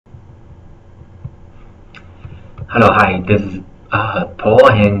Hello, hi, this is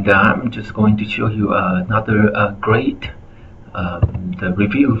Paul, and I'm just going to show you another great the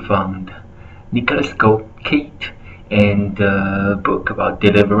review from Niklasgoeke and the book about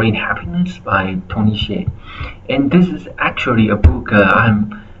delivering happiness by Tony Hsieh. And this is actually a book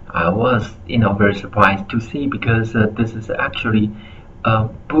I was very surprised to see because this is actually a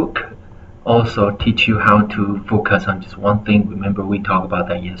book also teach you how to focus on just one thing. Remember, we talked about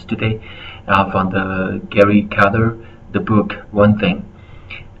that yesterday from the Gary Keller, the book One Thing.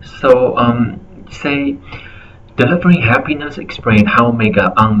 So, say delivering happiness explain how make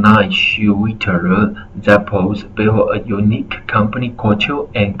an online shoe retailer Zappos build a unique company culture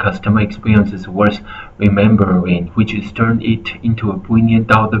and customer experiences worth remembering, which is turned it into a $1 billion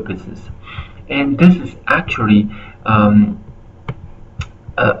business. And this is actually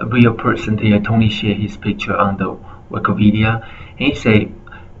a real person there. Tony shared his picture on the Wikipedia. And he said,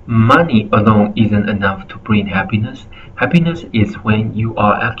 money alone isn't enough to bring happiness. Happiness is when you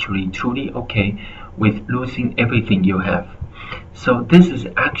are actually truly okay with losing everything you have. So this is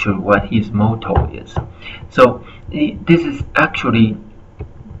actually what his motto is. So this is actually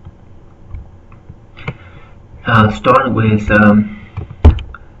starting with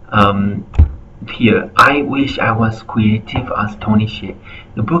here. I wish I was creative as Tony Hsieh.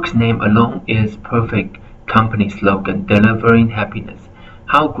 The book's name alone is perfect company slogan, delivering happiness.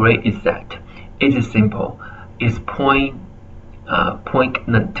 How great is that? It is simple. It's poignant,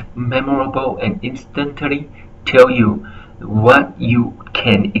 memorable, and instantly tell you what you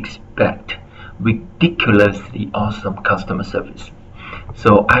can expect. Ridiculously awesome customer service.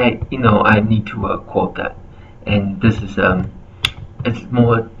 So I need to quote that, and this is it's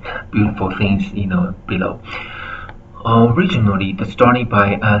more beautiful things below. Originally, starting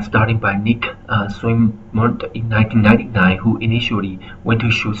by Nick Swinmurn in 1999, who initially went to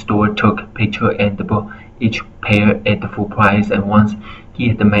shoe store, took picture, and bought each pair at the full price. And once he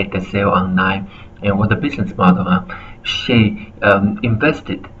had made the sale online, and what the business model, Hsieh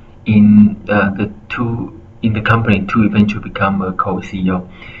invested in the company to eventually become a co-CEO.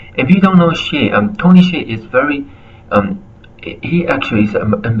 If you don't know Hsieh, Tony Hsieh is very he actually is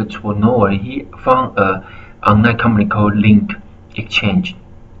an entrepreneur. He found an online company called Link Exchange.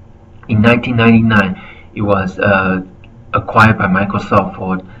 In 1999, it was acquired by Microsoft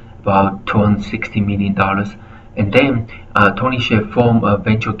for about $260 million. And then Tony Hsieh formed a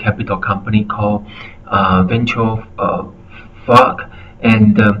venture capital company called Venture Fog,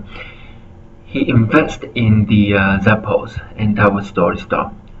 and he invested in the Zappos, and that was story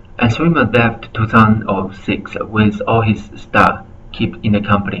start. And Swinmurn left 2006 with all his stock kept in the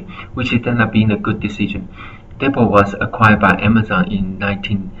company, which ended up being a good decision. Zappos was acquired by Amazon in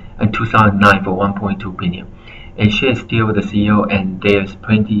 2009 for $1.2 billion. And Hsieh is still the CEO, and there's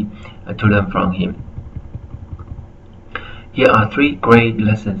plenty to learn from him. Here are 3 great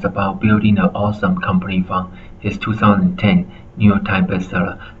lessons about building an awesome company from his 2010 New York Times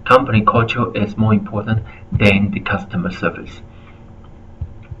bestseller. Company culture is more important than the customer service.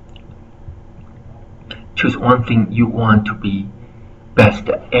 Choose one thing you want to be best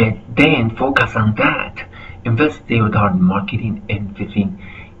at, and then focus on that. Invest $0 in marketing and everything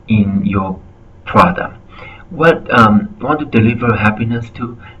in your product. What want to deliver happiness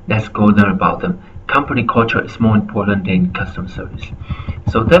to? Let's go learn about them. Company culture is more important than customer service.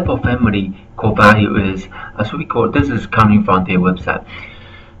 So Zappos family core value is, as we call, this is coming from their website.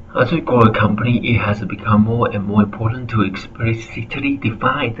 As we grow a company, it has become more and more important to explicitly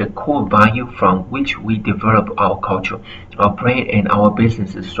define the core value from which we develop our culture, our brand, and our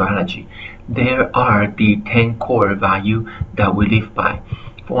business strategy. There are the 10 core values that we live by.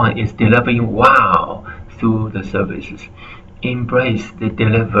 One is delivering wow through the services. Embrace the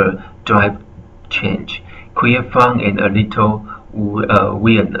deliver, drive change. Create fun and a little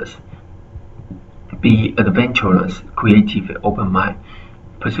weirdness. Be adventurous, creative, open mind.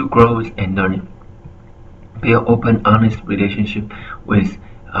 Pursue growth and learning. Build open, honest relationship with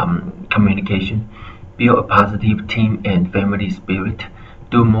communication. Build a positive team and family spirit.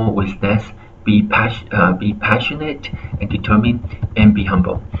 Do more with less. Be passionate and determined, and be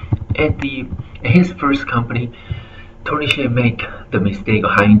humble. At his first company, Tony Hsieh made the mistake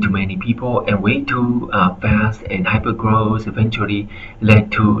of hiring too many people and way too fast, and hyper growth eventually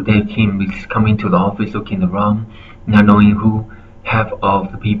led him coming to the office looking around, not knowing who half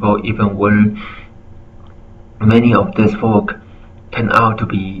of the people even were. Many of these folk turned out to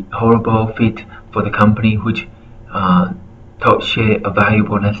be horrible fit for the company, which taught Hsieh a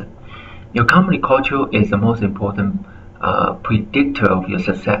valuable lesson. Your company culture is the most important predictor of your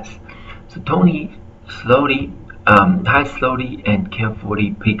success. So Tony slowly hire slowly and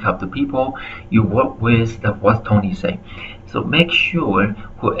carefully pick up the people you work with. That's what Tony said. So make sure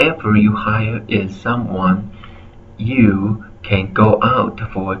whoever you hire is someone you can go out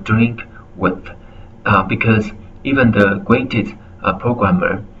for a drink with, because even the greatest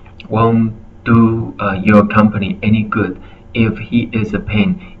programmer won't do your company any good if he is a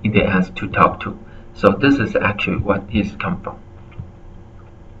pain in the ass to talk to. So this is actually what this come from.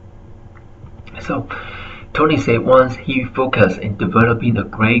 So Tony said once he focused in developing a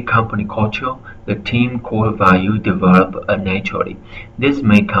great company culture, the team core value develop naturally. This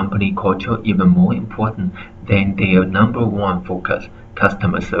made company culture even more important than their number one focus,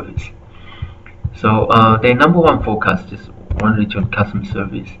 customer service. So their number one focus is one region customer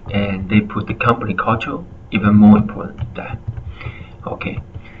service, and they put the company culture even more important than that. Okay.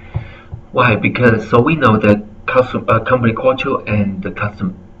 Why? Because so we know that company culture and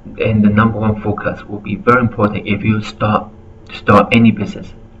the number one focus will be very important if you start any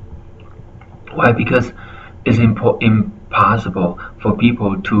business. Why? Because it's impossible for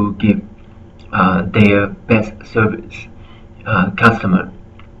people to give their best service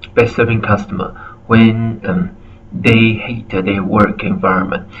best serving customer when they hate their work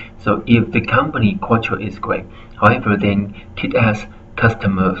environment. So if the company culture is great, however, then kick-ass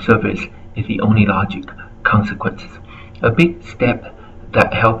customer service is the only logic consequences. A big step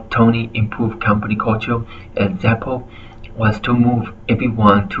that helped Tony improve company culture at Zappos was to move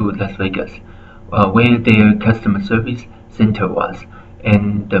everyone to Las Vegas, where their customer service center was,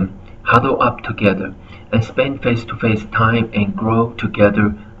 and huddle up together and spend face-to-face time and grow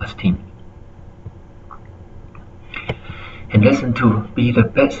together as team. And lesson 2, be the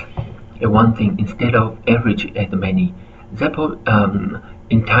best at one thing instead of average at many. Zappos'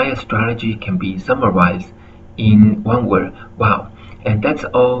 entire strategy can be summarized in one word: wow. And that's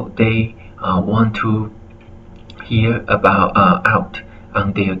all they want to hear about out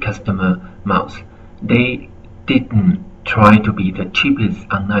on their customer mouths. They didn't try to be the cheapest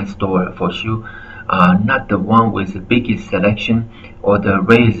online store for shoe, not the one with the biggest selection or the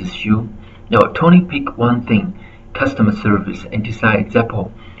rarest shoe. No, Tony picked one thing, customer service, and decided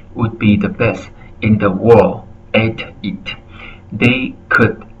Zappos would be the best in the world at it. They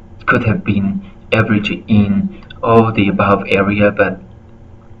could have been average in all the above area, but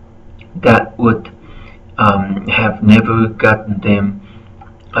that would have never gotten them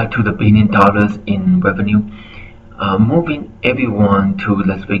to the $1 billion in revenue. Moving everyone to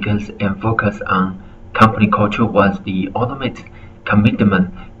Las Vegas and focus on company culture was the ultimate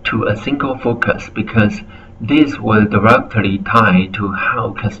commitment to a single focus, because this was directly tied to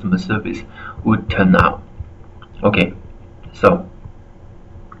how customer service would turn out. Okay, so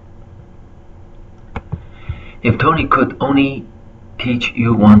if Tony could only teach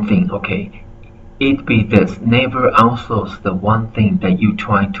you one thing, okay, it'd be this: never outsource the one thing that you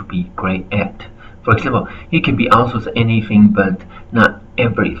try to be great at. For example, you can be outsourced anything, but not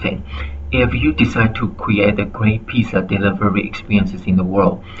everything. If you decide to create a great pizza delivery experiences in the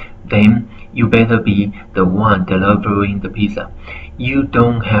world, then you better be the one delivering the pizza. You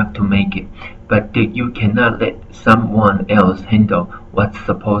don't have to make it, but you cannot let someone else handle what's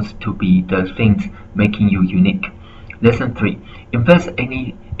supposed to be the things making you unique. Lesson 3. Invest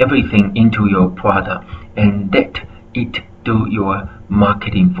everything into your product and let it do your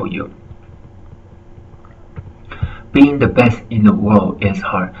marketing for you. Being the best in the world is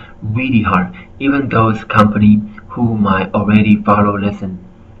hard, really hard. Even those companies who might already follow lesson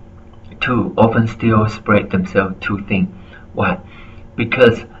 2 often still spread themselves too thin. Why?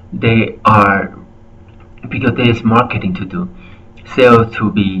 Because there is marketing to do, sales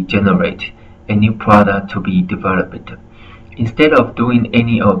to be generated, a new product to be developed. Instead of doing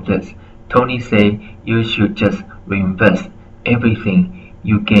any of this, Tony said you should just reinvest everything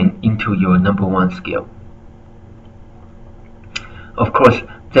you gain into your number one skill. Of course,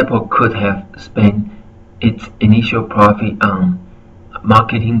 Zappos could have spent its initial profit on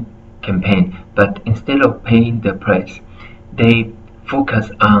marketing campaign, but instead of paying the price, they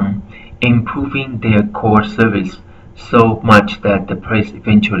focused on improving their core service so much that the price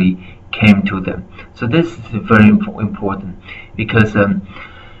eventually came to them. So this is very important, because the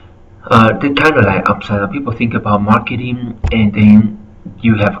kind of like upside down. People think about marketing and then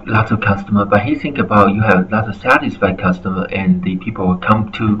you have lots of customers, but he think about you have lots of satisfied customers and the people will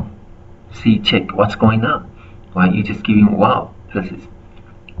come to check what's going on, right? You just giving wow places.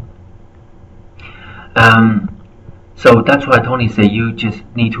 So that's why Tony said you just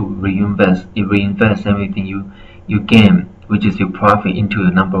need to reinvest everything you gain, which is your profit, into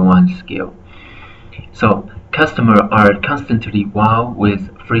your number one skill. So customers are constantly wow with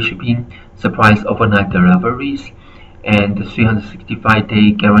free shipping, surprise overnight deliveries, and the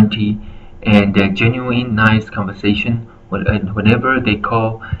 365-day guarantee, and a genuine nice conversation whenever they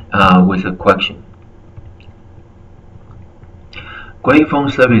call with a question. Great phone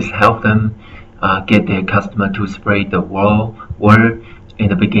service help them get their customer to spread the word in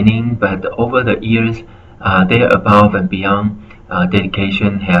the beginning, but over the years, their above and beyond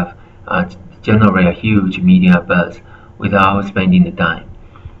dedication have generated a huge media buzz without spending the dime.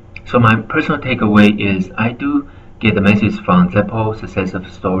 So my personal takeaway is I do get the message from Zeppo's success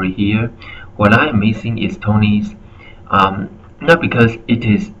story here. What I am missing is Tony's, not because it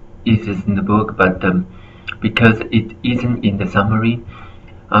is in the book, but because it isn't in the summary.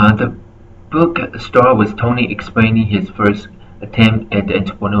 The book starts with Tony explaining his first attempt at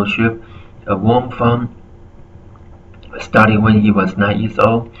entrepreneurship, a warm fun, starting when he was 9 years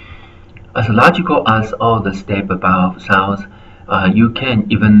old. As logical as all the steps above sounds, you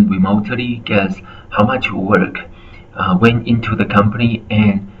can even remotely guess how much work went into the company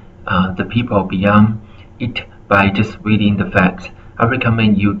and the people beyond it by just reading the facts. I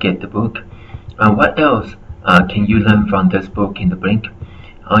recommend you get the book. What else can you learn from this book in the blink?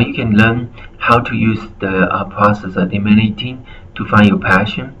 You can learn how to use the process of eliminating to find your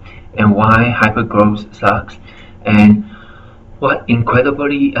passion, and why hypergrowth sucks, and what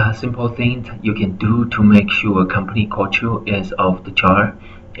incredibly simple things you can do to make sure company culture is off the chart,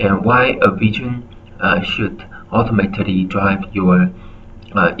 and why a vision should ultimately drive your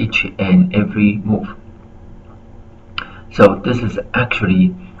each and every move. So this is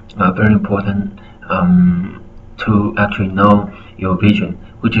actually very important to actually know your vision,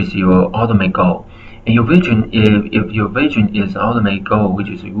 which is your ultimate goal. And your vision, if your vision is ultimate goal, which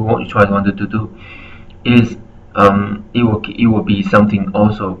is what you want to do, is it will be something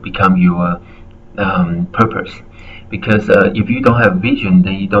also become your purpose. Because if you don't have vision,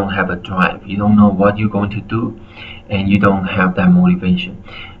 then you don't have a drive. You don't know what you're going to do, and you don't have that motivation.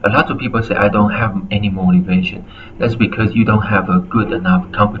 A lot of people say, I don't have any motivation. That's because you don't have a good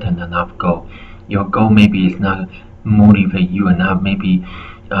enough, competent enough goal. Your goal maybe is not motivate you enough. Maybe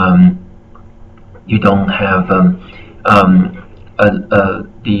you don't have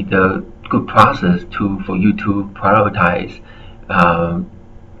the good process for you to prioritize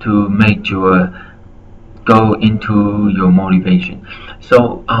to make your go into your motivation.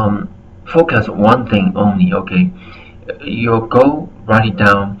 So focus on one thing only. Okay, your goal, write it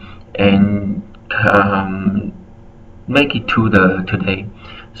down, and make it to the today.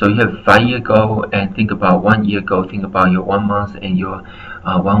 So you have 5-year goal, and think about 1 year goal, think about your 1 month and your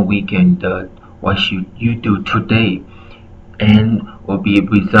 1 week, and what should you do today, and will be a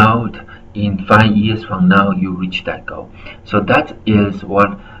result in 5 years from now you reach that goal. So that is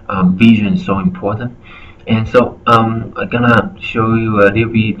what vision is so important. And so I'm gonna show you a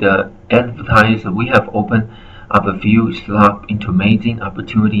little bit the advertise. We have opened up a few slots into amazing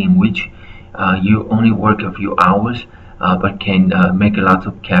opportunity in which you only work a few hours but can make a lot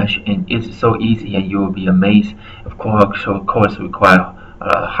of cash, and it's so easy, and you will be amazed. Of course require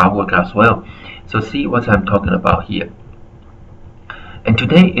hard work as well. So see what I'm talking about here. And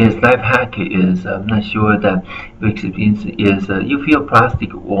today is life hack is I'm not sure that your experience is you fill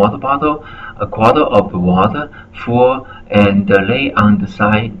plastic water bottle, a quarter of the water full, and lay on the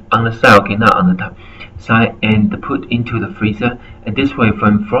side, okay, not on the top side, and put into the freezer. And this way,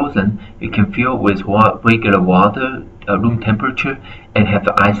 when frozen, you can fill with regular water, room temperature, and have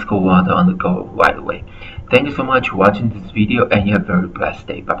the ice cold water on the go right away. Thank you so much for watching this video, and you have a very blessed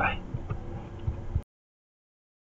day. Bye bye.